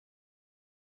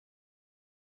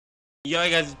Yo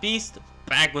guys, it's Beast,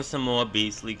 back with some more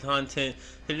beastly content.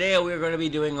 Today we're going to be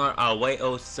doing our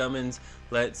Iwao summons.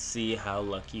 Let's see how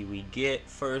lucky we get.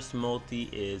 First multi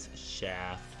is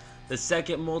Shaft. The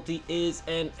second multi is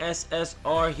an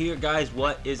SSR here, guys.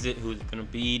 What is it? Who's it going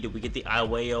to be? Did we get the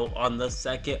Iwao on the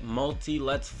second multi?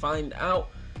 Let's find out.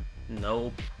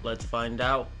 Nope, let's find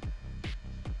out.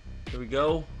 Here we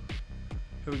go.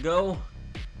 Here we go.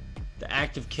 The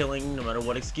act of killing, no matter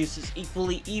what excuse, is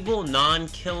equally evil.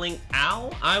 Non-killing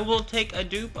ow. I will take a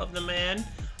dupe of the man.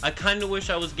 I kind of wish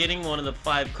I was getting one of the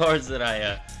 5 cards that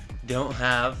I don't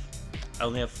have. I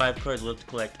only have 5 cards left to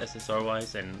collect SSR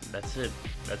wise, and that's it.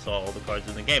 That's all the cards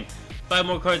in the game. 5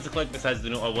 more cards to collect besides the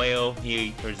new Iwao.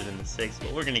 He turns it into 6,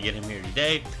 but we're gonna get him here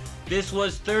today. This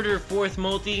was 3rd or 4th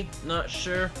multi, not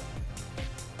sure,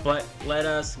 but let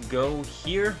us go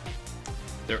here.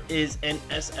 There is an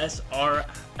SSR,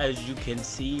 as you can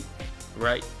see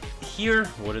right here.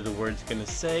 What are the words gonna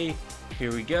say?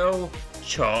 Here we go.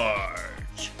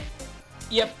 Charge.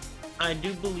 Yep, I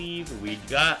do believe we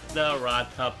got the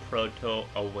Rata Proto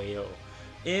Iwao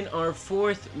in our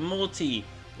 4th multi.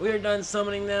 We are done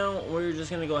summoning now. We're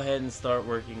just gonna go ahead and start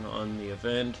working on the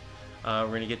event. We're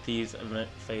gonna get these event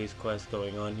phase quests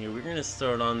going on here. We're gonna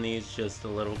start on these just a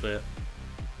little bit.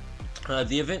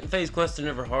 The event phase quests are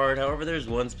never hard. However, there's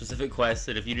one specific quest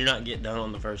that if you do not get done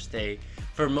on the first day,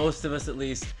 for most of us at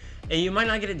least, and you might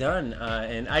not get it done.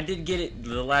 And I did get it,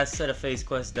 the last set of phase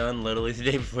quests done literally the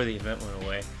day before the event went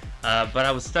away. But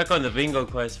I was stuck on the bingo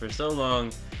quest for so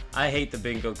long. I hate the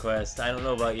bingo quest. I don't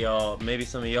know about y'all. Maybe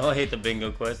some of y'all hate the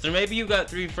bingo quest, or maybe you got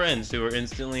 3 friends who are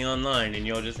instantly online and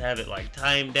y'all just have it like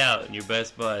timed out and you're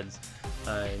best buds.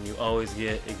 And you always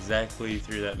get exactly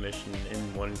through that mission in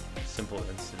one simple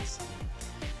instance.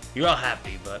 You're all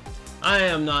happy, but I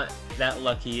am not that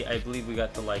lucky. I believe we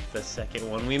got the second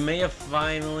one. We may have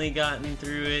finally gotten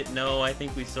through it. No, I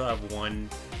think we still have 1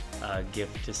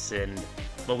 gift to send,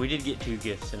 but we did get 2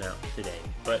 gifts sent out today.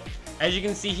 But as you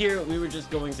can see here, we were just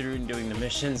going through and doing the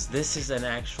missions. This is an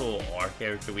actual R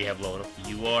character we have loaded up.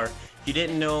 You are. If you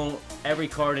didn't know, every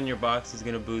card in your box is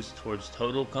going to boost towards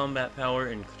total combat power,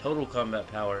 and total combat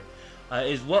power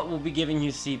is what will be giving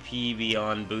you CP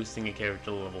beyond boosting a character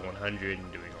to level 100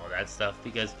 and doing all that stuff.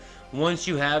 Because once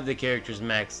you have the characters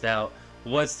maxed out,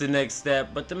 what's the next step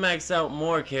but to max out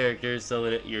more characters so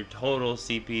that your total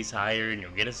CP is higher and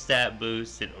you'll get a stat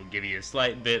boost and it'll give you a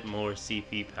slight bit more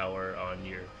CP power on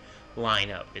your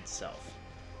lineup itself.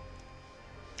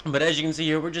 But as you can see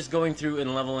here, we're just going through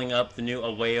and leveling up the new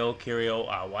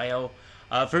Iwao.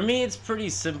 For me, it's pretty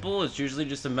simple. It's usually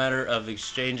just a matter of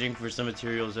exchanging for some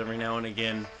materials every now and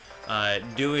again,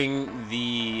 doing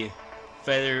the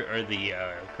feather or the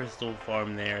crystal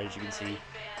farm there. As you can see,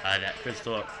 that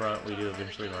crystal up front, we do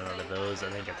eventually run out of those.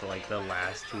 I think at the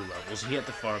last 2 levels we have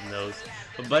to farm those,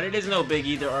 but it is no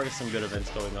biggie. There are some good events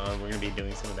going on. We're going to be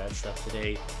doing some of that stuff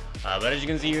today. But as you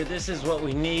can see here, this is what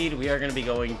we need. We are going to be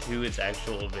going to its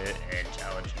actual event and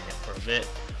challenging it for a bit.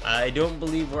 I don't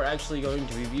believe we're actually going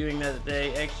to be viewing that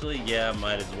today. Actually, yeah,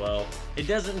 might as well. It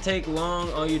doesn't take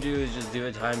long. All you do is just do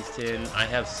it times 10. I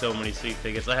have so many sweep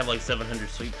tickets. I have like 700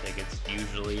 sweep tickets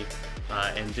usually.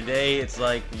 And today it's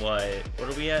like, what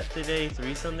are we at today?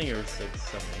 3 something or 6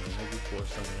 something? Maybe 4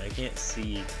 something. I can't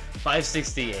see.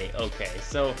 568. Okay,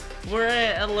 so we're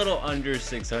at a little under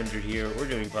 600 here. We're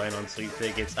doing fine on sweep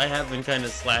tickets. I have been kind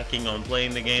of slacking on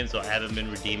playing the game, so I haven't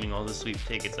been redeeming all the sweep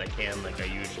tickets I can like I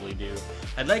usually do.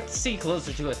 I'd like to see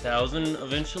closer to 1,000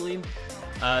 eventually.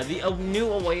 The new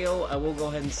Iwao, I will go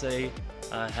ahead and say,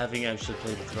 having actually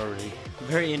played with it already,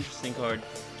 very interesting card.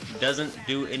 Doesn't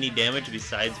do any damage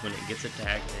besides when it gets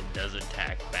attacked, it does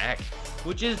attack back,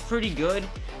 which is pretty good.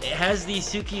 It has the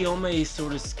Tsukiyomi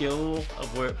sort of skill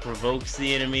of where it provokes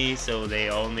the enemy, so they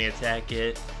only attack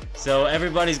it. So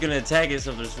everybody's gonna attack it,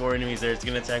 so if there's 4 enemies there, it's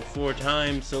gonna attack 4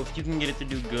 times. So if you can get it to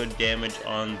do good damage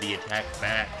on the attack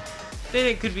back, then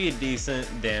it could be a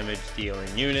decent damage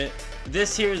dealing unit.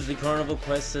 This here is the Carnival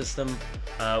quest system.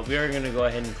 We are going to go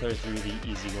ahead and clear through the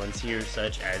easy ones here,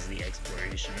 such as the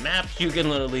exploration map. You can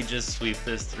literally just sweep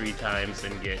this 3 times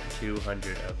and get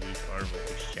 200 of the Carnival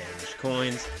exchange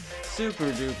coins.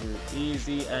 Super duper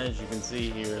easy, as you can see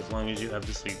here, as long as you have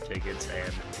the sweep tickets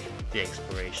and the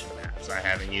exploration maps. I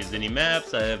haven't used any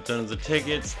maps, I have tons of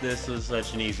tickets. This was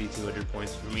such an easy 200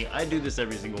 points for me. I do this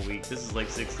every single week. This is like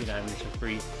 60 diamonds for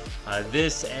free.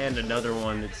 This and another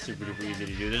one that's super duper easy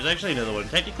to do. There's actually another one.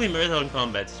 Technically, Marathon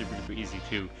Combat's super duper easy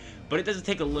too, but it does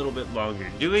take a little bit longer.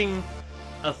 Doing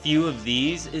a few of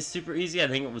these is super easy. I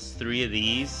think it was 3 of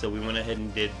these, so we went ahead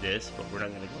and did this, but we're not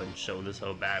going to go ahead and show this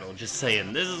whole battle. Just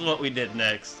saying, this is what we did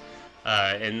next.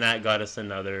 And that got us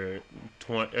another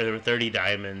 30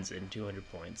 diamonds and 200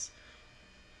 points.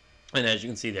 And as you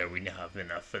can see there, we now have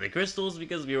enough for the crystals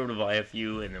because we were able to buy a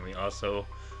few, and then we also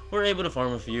were able to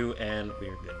farm a few, and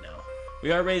we're good now.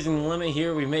 We are raising the limit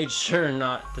here. We made sure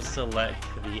not to select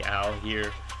the owl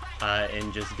here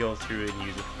and just go through and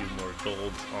use a few more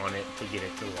golds on it to get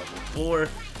it to level 4.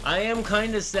 I am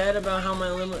kind of sad about how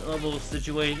my limit level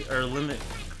situation, or limit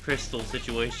crystal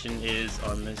situation is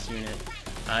on this unit.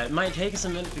 It might take us a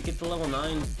minute to get to level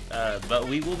 9, but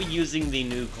we will be using the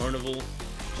new carnival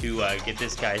to get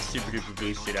this guy super duper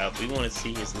boosted up. We want to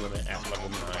see his limit at level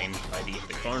 9 by the end of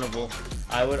the carnival.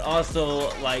 I would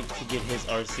also like to get his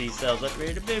RC cells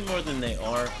upgraded a bit more than they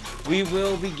are. We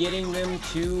will be getting them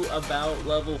to about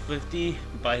level 50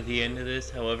 by the end of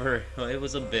this. However, it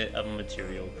was a bit of a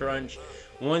material crunch.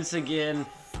 Once again,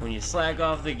 when you slack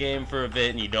off the game for a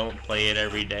bit and you don't play it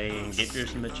every day and get your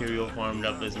material farmed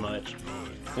up as much,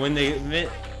 when the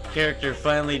character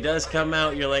finally does come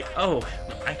out, you're like, oh,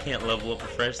 I can't level up a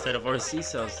fresh set of RC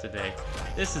cells today.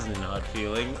 This is an odd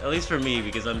feeling, at least for me,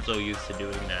 because I'm so used to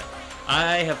doing that.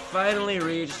 I have finally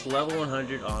reached level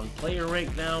 100 on player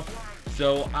rank now,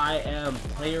 so I am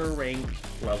player rank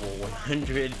level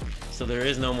 100, so there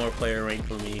is no more player rank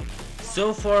for me.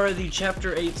 So far, the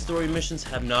Chapter 8 story missions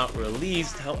have not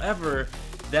released, however,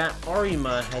 that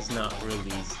Arima has not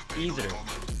released either.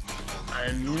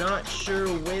 I'm not sure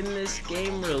when this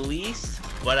game released,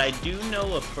 but I do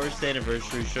know a first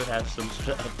anniversary should have some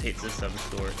sort of updates of some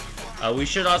sort. We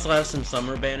should also have some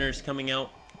summer banners coming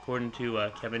out, according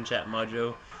to Kevin Chat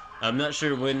Mojo. I'm not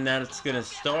sure when that's going to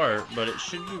start, but it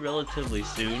should be relatively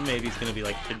soon. Maybe it's going to be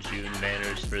like the June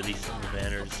banners for these summer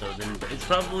banners, so then it's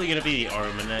probably going to be the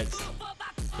Arima next,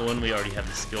 the one we already have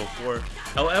the skill for.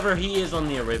 However, he is on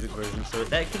the Arabic version, so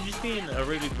that could just be an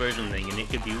Arabic version thing, and it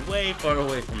could be way far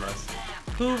away from us.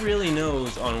 Who really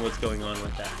knows on what's going on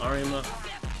with that Arima?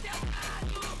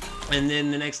 And then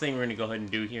the next thing we're going to go ahead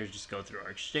and do here is just go through our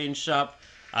exchange shop.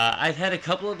 I've had a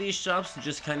couple of these shops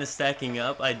just kind of stacking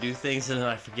up. I do things and then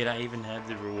I forget I even had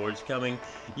the rewards coming.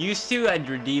 Used to, I'd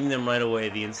redeem them right away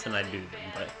the instant I do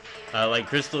them. But like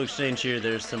Crystal Exchange here,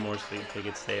 there's some more sweet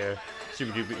tickets there.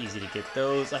 Super duper easy to get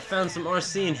those. I found some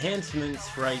RC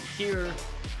enhancements right here.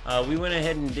 We went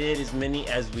ahead and did as many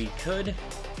as we could,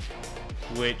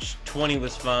 which 20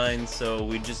 was fine, so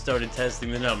we just started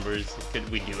testing the numbers. Could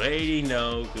we do 80?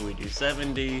 No. Could we do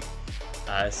 70?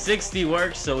 60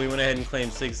 worked, so we went ahead and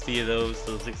claimed 60 of those,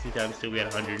 so 60 times 2, we had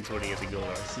 120 of the Ghoul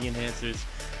RC enhancers.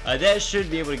 That should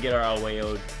be able to get our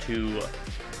Iwao to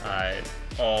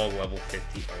all level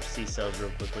 50 RC cells real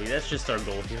quickly. That's just our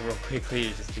goal here real quickly,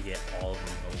 is just to get all of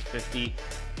them level 50.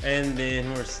 And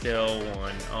then we're still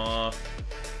one off.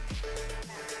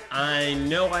 I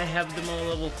know I have them all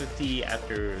level 50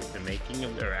 after the making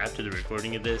of, or after the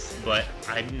recording of this, but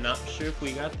I'm not sure if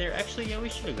we got there. Actually, yeah, we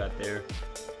should have got there.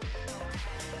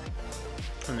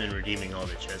 And then redeeming all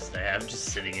the chests I have just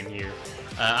sitting in here.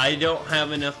 I don't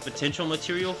have enough potential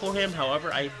material for him.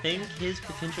 However, I think his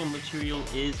potential material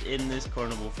is in this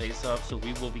carnival face-off, so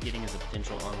we will be getting his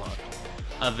potential unlocked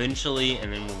eventually,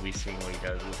 and then we'll be seeing what he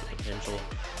does with the potential.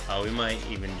 We might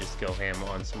even just go ham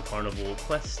on some carnival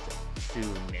quests soon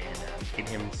and get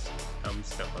him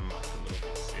stuff unlocked a little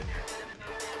bit sooner.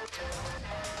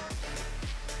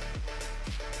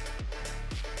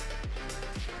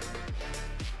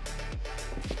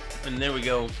 And there we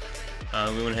go.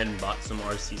 We went ahead and bought some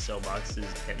RC cell boxes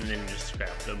and then just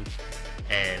scrapped them,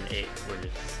 and it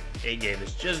gave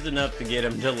us just enough to get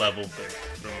him to level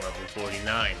 50 from level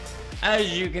 49.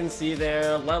 As you can see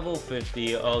there, level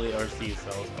 50, all the RC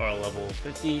cells are level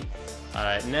 50.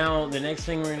 Now, the next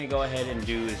thing we're going to go ahead and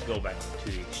do is go back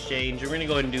to the exchange. We're going to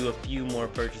go ahead and do a few more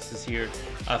purchases here.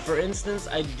 For instance,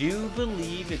 I do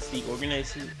believe it's the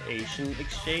organization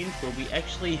exchange where we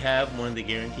actually have one of the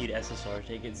guaranteed SSR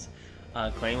tickets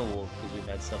claimable, because we've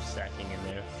had stuff stacking in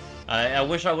there. I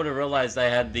wish I would have realized I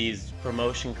had these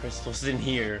promotion crystals in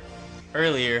here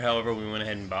earlier. However, we went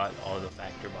ahead and bought all the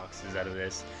factor boxes out of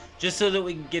this, just so that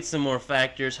we can get some more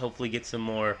factors, hopefully get some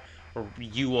more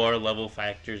UR level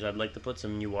factors. I'd like to put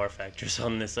some UR factors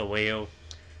on this Iwao.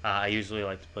 I usually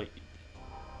like to put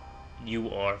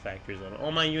UR factors on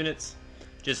all my units,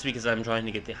 just because I'm trying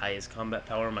to get the highest combat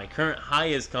power. My current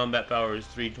highest combat power is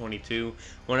 322.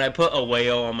 When I put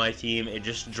Iwao on my team, it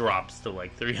just drops to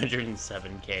like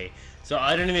 307k. So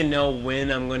I don't even know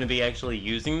when I'm going to be actually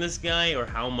using this guy, or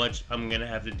how much I'm going to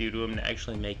have to do to him to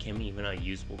actually make him even a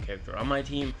usable character on my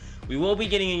team. We will be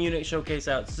getting a unit showcase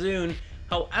out soon.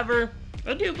 However,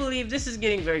 I do believe this is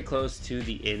getting very close to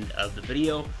the end of the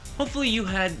video. Hopefully you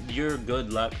had your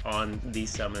good luck on these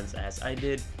summons as I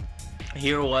did.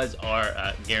 Here was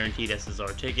our guaranteed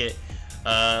SSR ticket.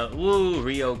 Woo,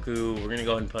 Ryoku. We're gonna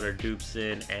go ahead and put our dupes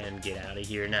in and get out of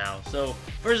here now. So,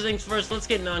 first things first, let's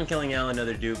get non-killing Al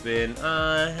another dupe in.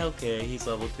 Okay, he's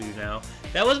level 2 now.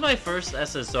 That was my first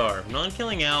SSR.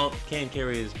 Non-killing Al can't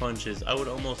carry his punches. I would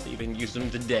almost even use him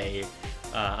today.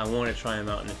 I want to try him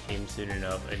out in a team soon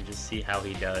enough and just see how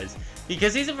he does.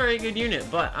 Because he's a very good unit,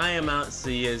 but I am out.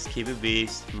 See yous. Keep it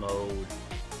beast mode.